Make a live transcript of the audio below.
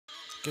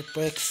¿Qué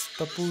pues,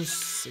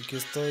 papus? Aquí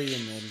estoy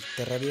en el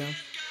Terraria.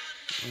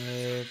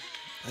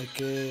 Hay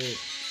que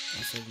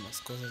hacer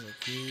más cosas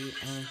aquí.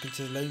 Ah,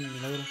 pinche slime,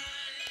 milagro.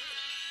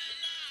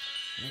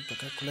 Ven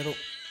para acá, culero.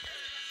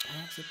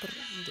 Ah, sí, perro.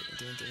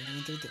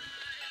 Vente.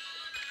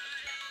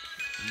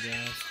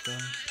 Ya está.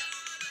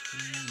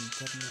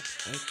 Linterna.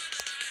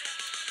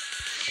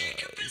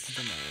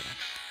 Tanta madera.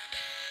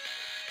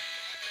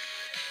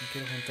 Me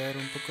quiero juntar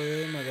un poco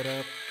de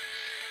madera.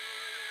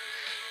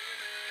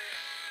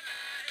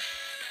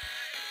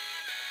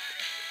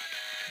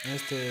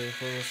 Este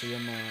juego se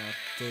llama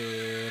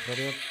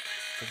Terraria.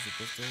 Por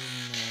supuesto,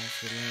 no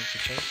se lo han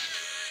escuchado.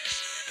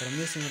 Para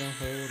mí es un gran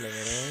juego, la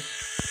verdad.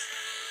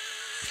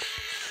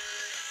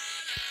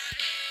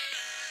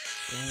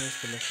 Una vez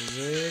que lo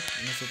jugué,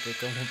 no supe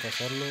cómo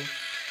pasarlo.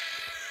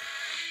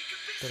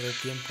 Tardé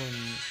tiempo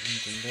en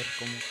entender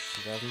cómo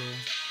jugarlo.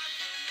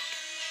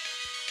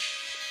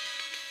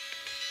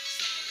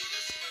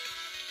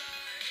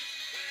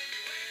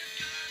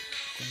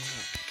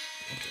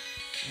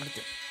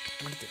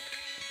 Muerte.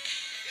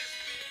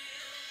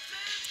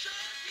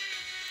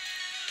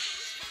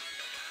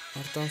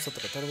 Ahorita vamos a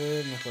tratar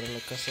de mejorar la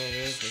casa. A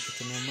ver, aquí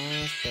tenía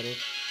más pared.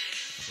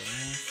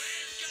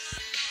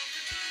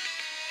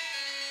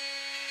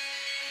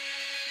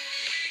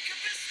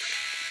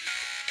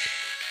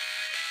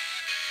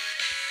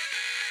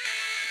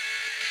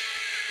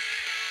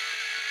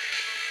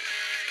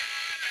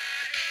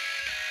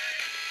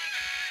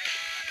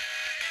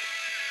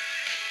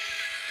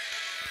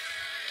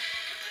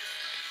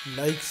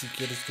 Like si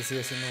quieres que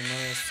siga haciendo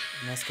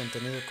más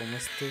contenido como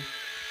este.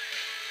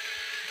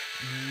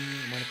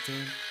 Muerte.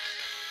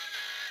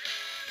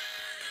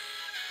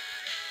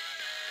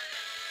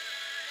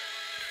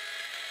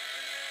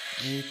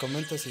 Y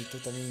comenta si tú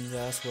también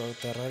ya has jugado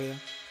Terraria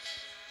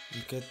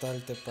y qué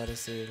tal te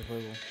parece el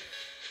juego.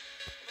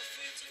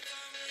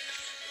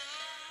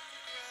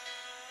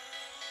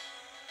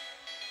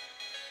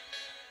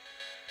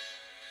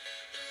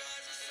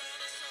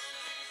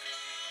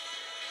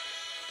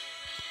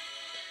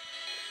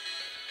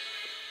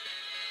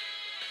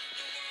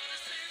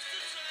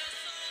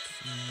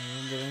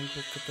 ¿Dónde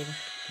vengo? ¿Qué pedo?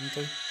 ¿Dónde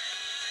estoy?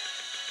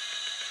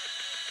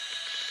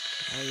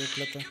 Ay, hay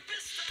plata.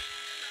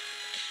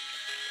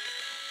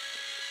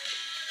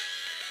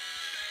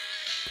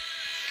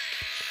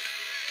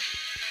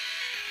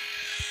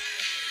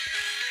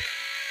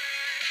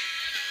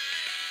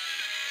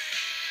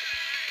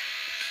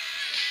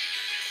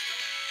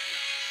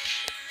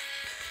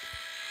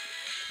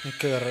 Hay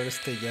que agarrar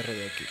este hierro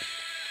de aquí.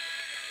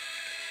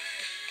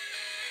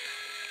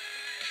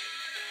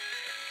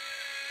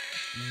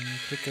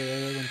 Creo que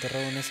hay algo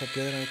enterrado en esa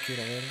piedra, hay que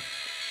ir a ver.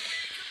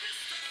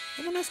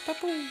 ¡Vámonos,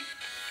 papu!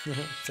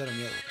 Cero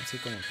miedo, así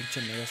como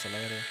pinche negas a la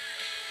verga.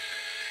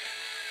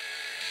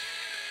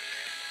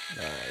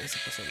 Ya se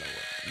pasó el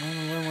agua. No,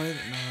 me voy a morir.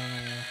 No.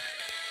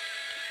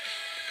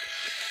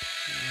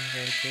 A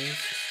ver qué es.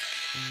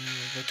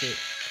 Creo que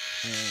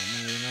no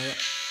me dio nada.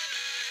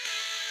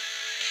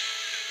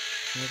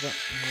 No me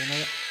dio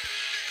nada.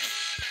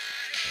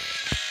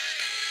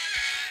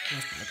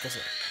 Vamos a la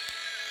casa.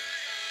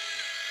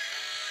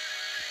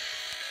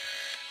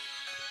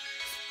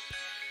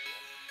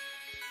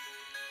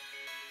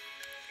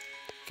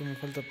 ¿Qué me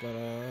falta para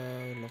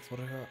la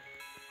forja?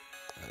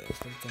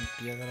 Falta en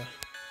piedra.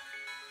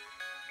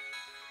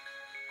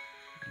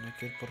 Hay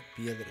que ir por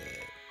piedra.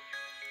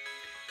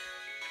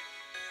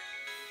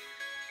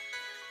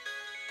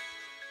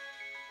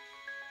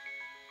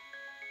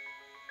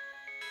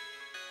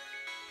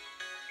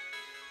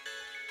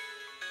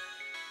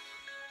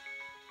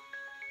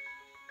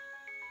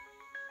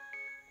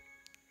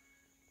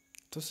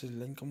 Entonces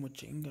leen como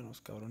chingan los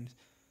cabrones.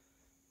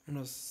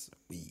 Unos...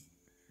 Uy.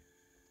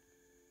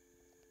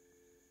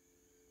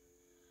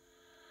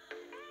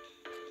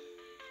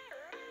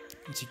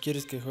 Si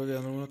quieres que juegue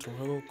algún otro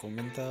juego,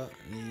 comenta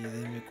y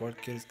dime cuál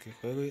quieres que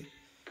juegue.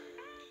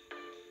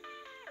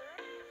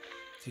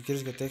 Si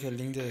quieres que te deje el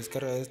link de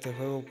descarga de este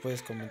juego,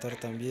 puedes comentar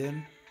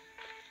también.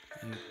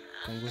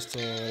 Y con gusto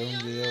haré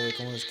un video de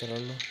cómo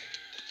descargarlo.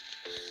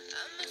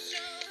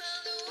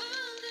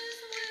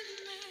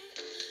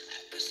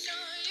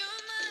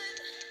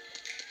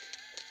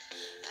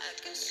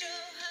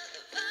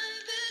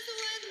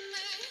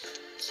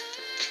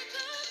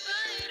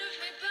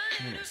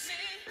 Vámonos.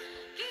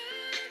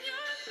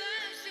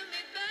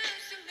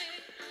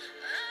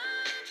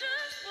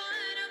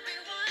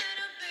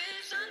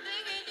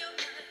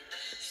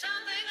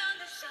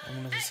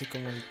 Vámonos así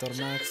como el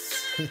Tormax.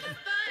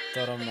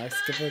 Tormax,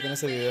 ¿qué fue con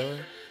ese video?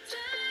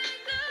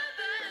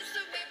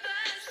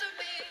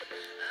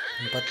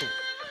 Un pato.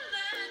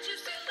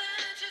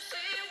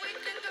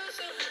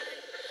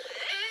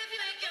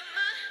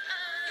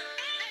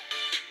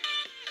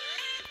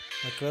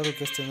 Aclaro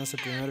que este no es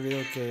el primer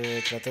video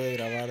que traté de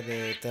grabar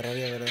de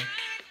Terraria, ¿verdad?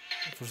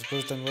 Por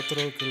supuesto tengo otro,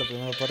 que es la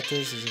primera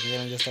parte. Si se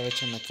fijaron, ya estaba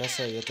hecho en la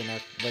casa y ya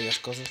tenía varias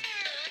cosas.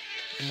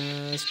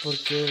 Es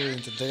porque lo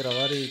intenté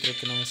grabar y creo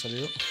que no me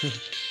salió.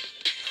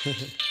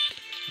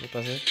 Lo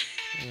pasé.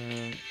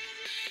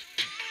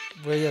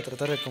 Voy a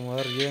tratar de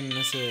acomodar bien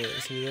ese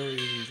video y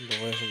lo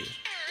voy a subir.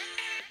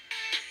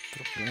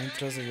 Pero por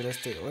mientras subiré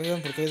este.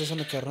 Oigan, porque hay dos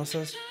zonas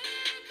carnosas.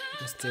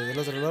 Del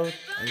otro lado,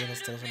 hay una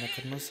zona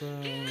carnosa.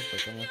 Vamos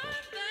para acá mejor.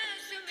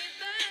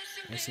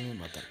 Ahí sí me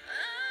matan.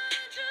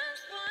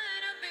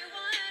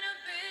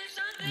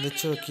 De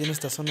hecho, aquí en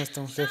esta zona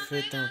está un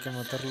jefe. Tengo que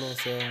matarlo, o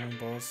sea, un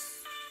boss.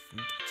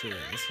 Sí,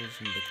 eso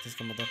es un que tienes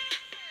que matar.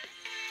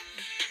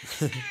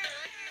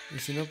 Y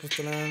si no, pues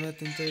te la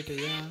meten todo que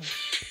ya.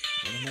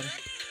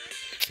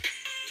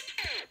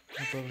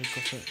 No puedo abrir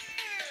cofre.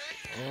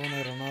 Oh, una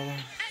granada.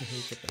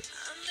 Qué pedo.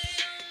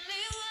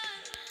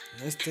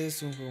 Este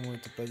es un juego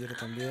multiplayer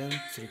también.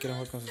 Si lo quieren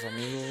jugar con sus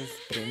amigos,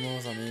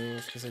 primos,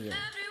 amigos, qué sé yo.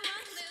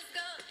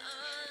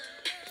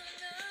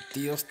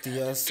 Tíos,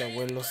 tías,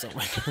 abuelos,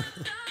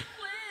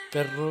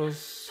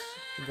 perros,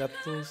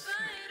 gatos.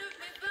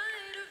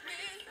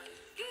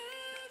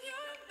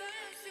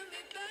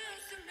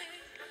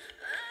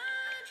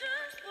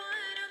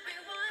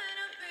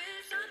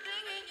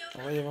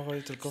 Oye, abajo hay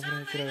otro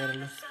cofre, quiero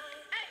agarrarlo.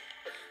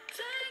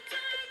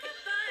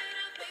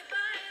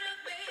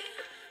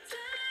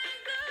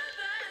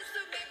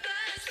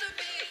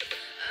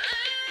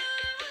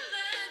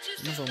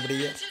 Una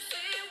sombrilla,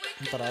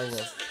 un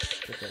paraguas.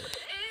 Qué pedo.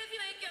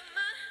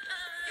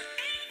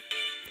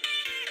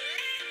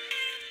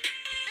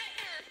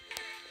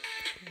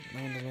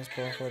 Vámonos más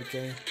para abajo a ver qué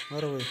hay.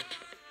 Ahora, güey.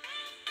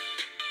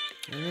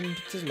 Miren,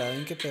 pinches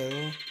ladín, qué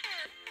pedo.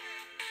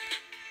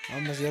 Ah,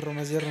 más hierro,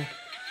 más hierro.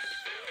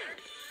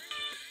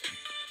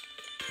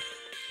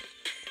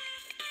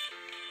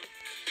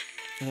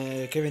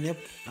 ¿Qué venía?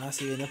 Ah,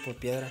 sí, venía por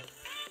piedra.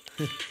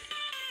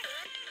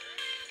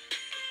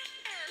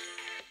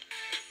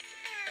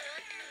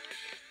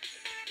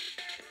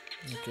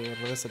 Hay que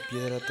agarrar esa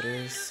piedra,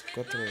 3,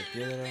 4 de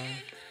piedra.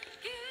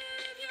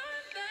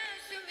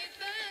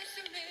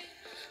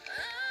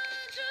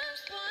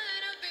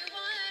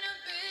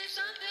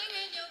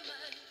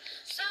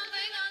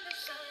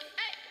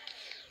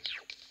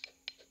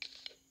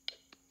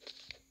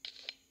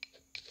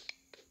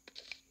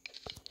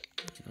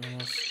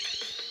 Vamos.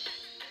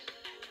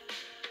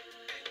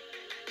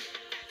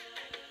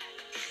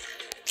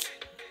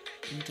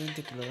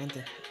 Vente, culo,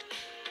 vente.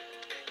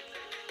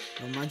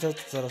 No manches,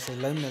 hasta los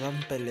slime me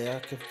dan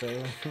pelea, qué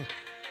pedo.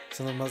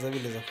 Son los más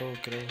débiles del juego,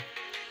 creo.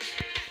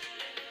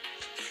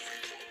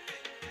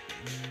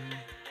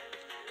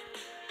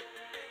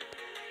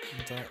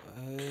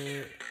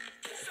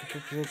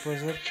 ¿Qué puede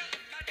ser?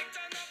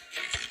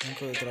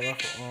 Banco de trabajo.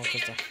 Oh, acá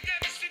está.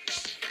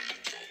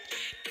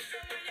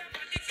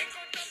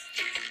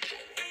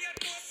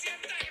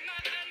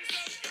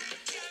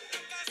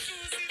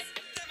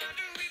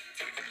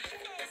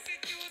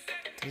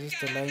 Entonces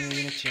este slime me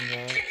viene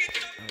chingado.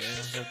 A ver,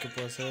 vamos a ver qué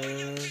puedo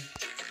hacer.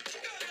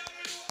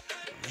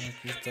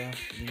 Aquí está,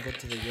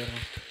 lingote de hierro.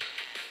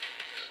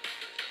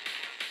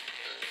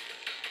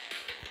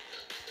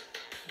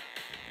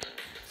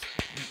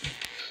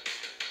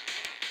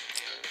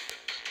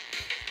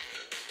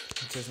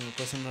 Entonces me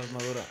puede hacer una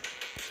armadura.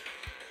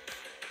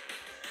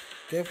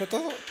 ¿Qué fue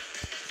todo?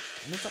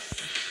 ¿Neta?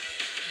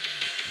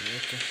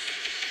 Okay.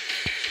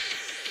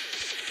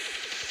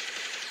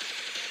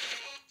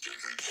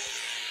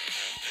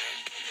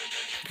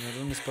 Me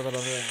agarré una espada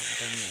larga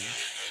también.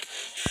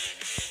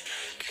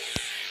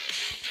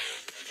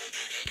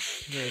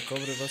 De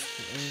cobre,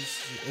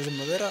 es de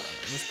madera,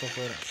 no es para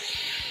afuera.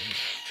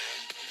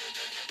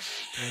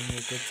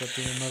 Que esta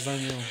tiene más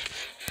daño.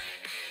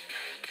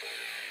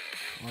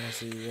 Ahora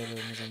sí, ya le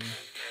vemos daño.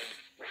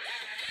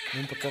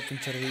 Ven para acá,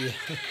 pinche ardilla.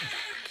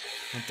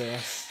 No te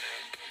vas.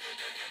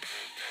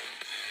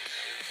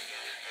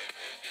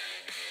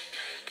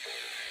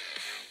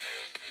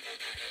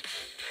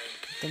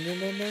 También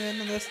ven,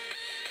 ¿dónde es?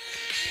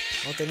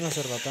 Oh, tenía una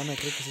cerbatana,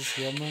 creo que sí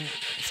se llama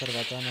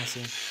cerbatana,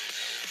 sí.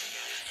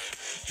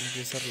 Hay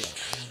que usarla.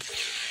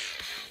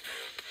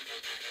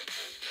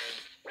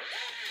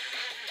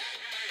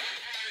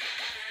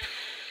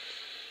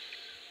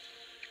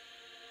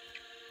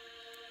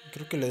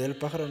 Creo que le di al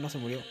pájaro, no se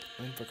murió.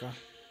 Ven para acá.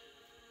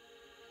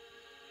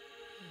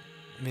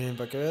 Miren,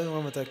 para que vean, me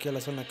voy a meter aquí a la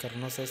zona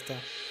carnosa esta.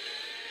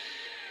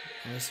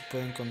 A ver si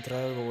puedo encontrar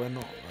algo bueno.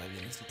 Ahí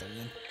viene este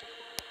también.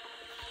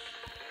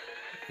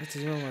 Este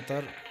sí me va a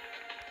matar.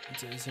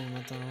 Sí me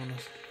matan a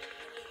unos.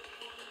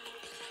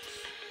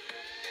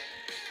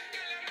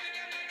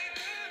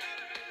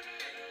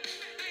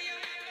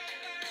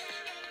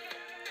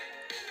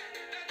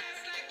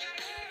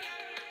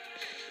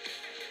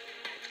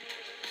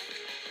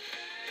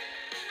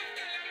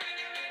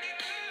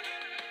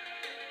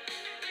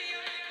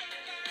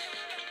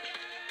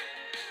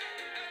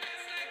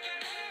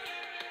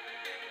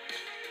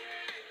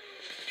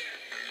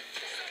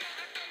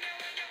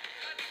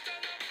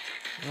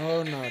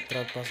 No, no,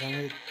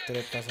 trepasando.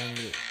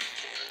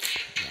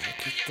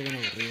 Aquí estoy bien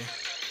aburrido.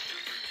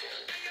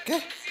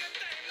 ¿Qué?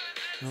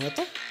 ¿Me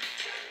mató?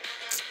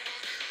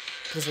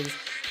 ¿Qué soy?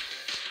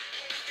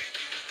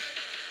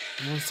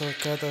 Monster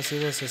Cat ha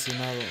sido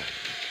asesinado.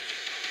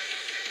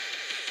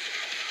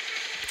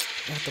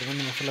 Vamos a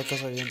terminar mejor la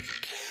casa bien.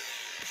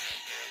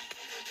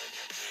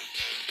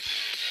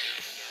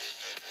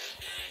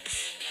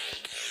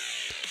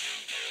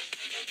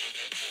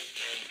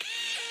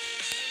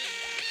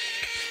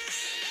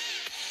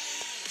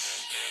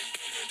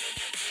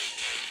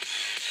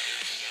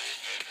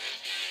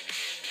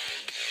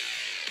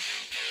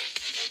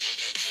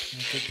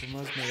 Ok, pues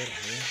más madera,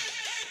 a ver.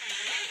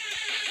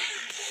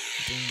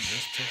 Tengo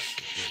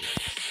estas.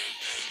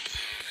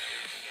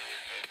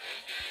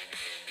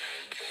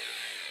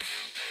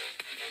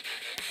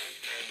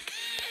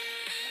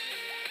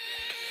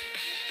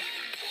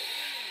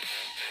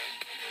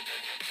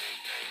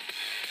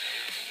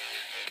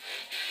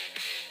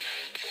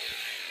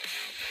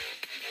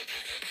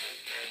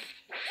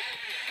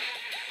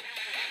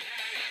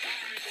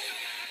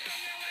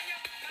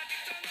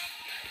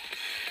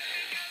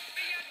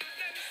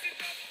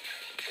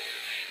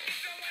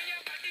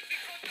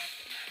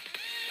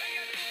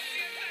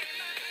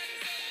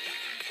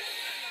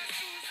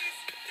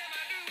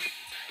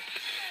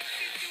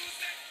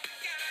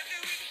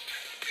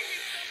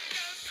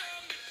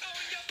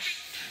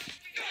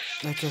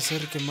 Hay que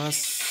hacer que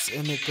más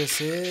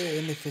NFC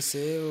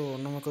o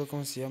no me acuerdo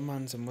cómo se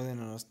llaman, se mueven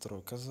a nuestra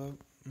casa.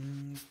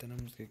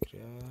 Tenemos que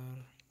crear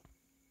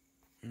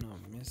una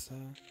mesa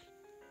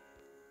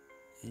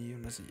y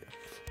una silla.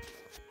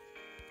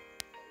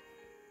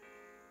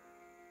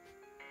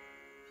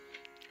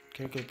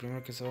 Creo que el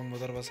primero que se va a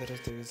mudar va a ser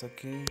este que está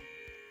aquí.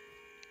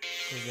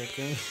 Pues de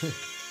aquí.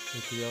 Y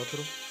aquí ya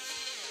otro.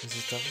 Ese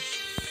está.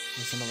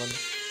 Ese no vale.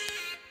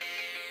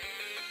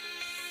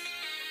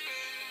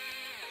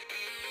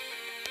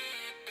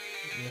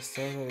 Ya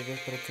está, ahorita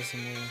espero que se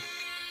mueva.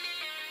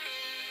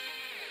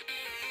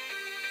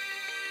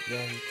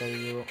 Ya está, ahí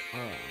llegó.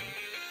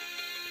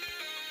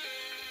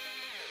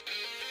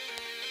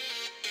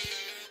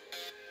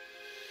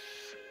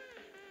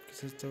 ¿Qué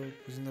es esto?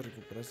 Pues una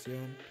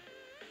recuperación.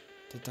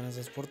 Te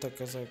transporta a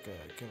casa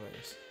que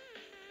vayas.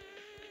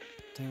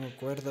 Tengo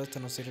cuerda, esta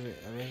no sirve.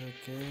 A ver,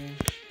 ¿qué?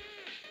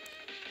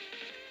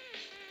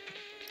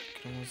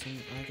 Creamos un...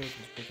 creo que los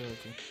puedo quedar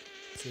aquí.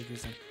 Sí, aquí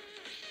están.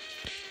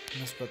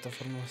 Unas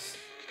plataformas.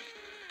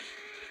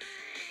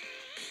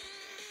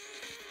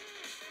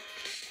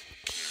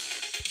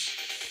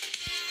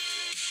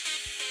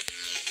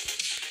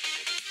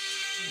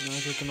 No,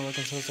 creo que no va a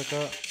alcanzar hasta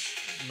acá.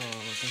 No,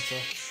 va a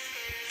alcanzar.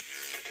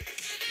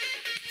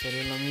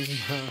 Salió la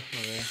misma.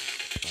 A ver.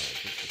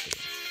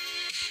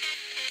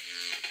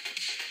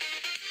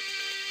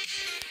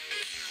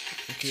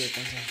 Aquí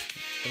alcanza.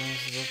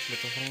 Tenemos dos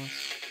plataformas.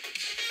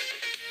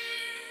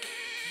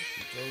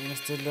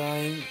 Hay una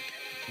line.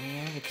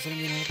 ¿De qué salen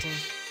bien hartos?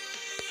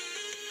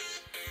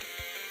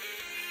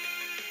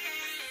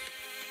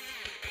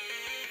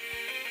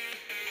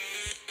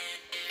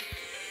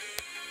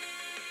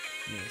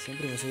 Mira,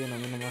 siempre me siguen a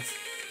mí nomás.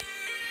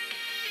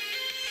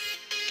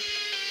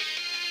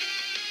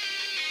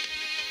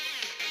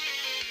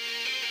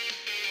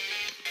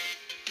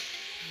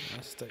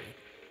 Está bien.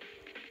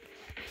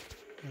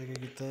 Hay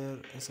que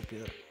quitar esa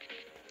piedra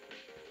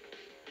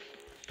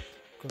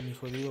con mi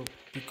jodido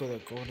pico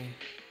de cobre.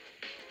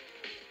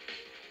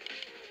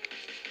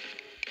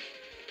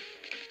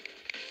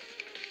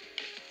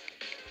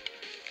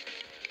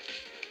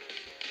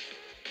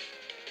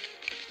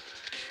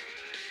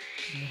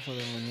 Un ojo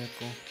de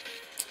muñeco.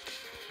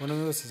 Bueno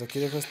amigos, hasta aquí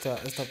dejo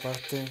esta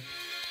parte.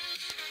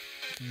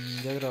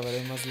 Ya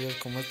grabaré más videos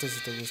como este. Si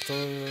te gustó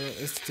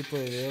este tipo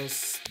de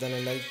videos,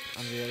 dale like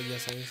al video, ya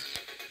sabes.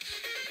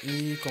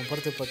 Y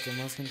comparte para que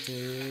más gente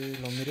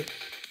lo mire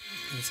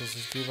y se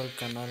suscriba al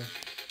canal.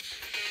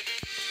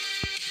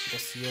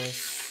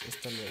 Gracias,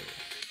 hasta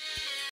luego.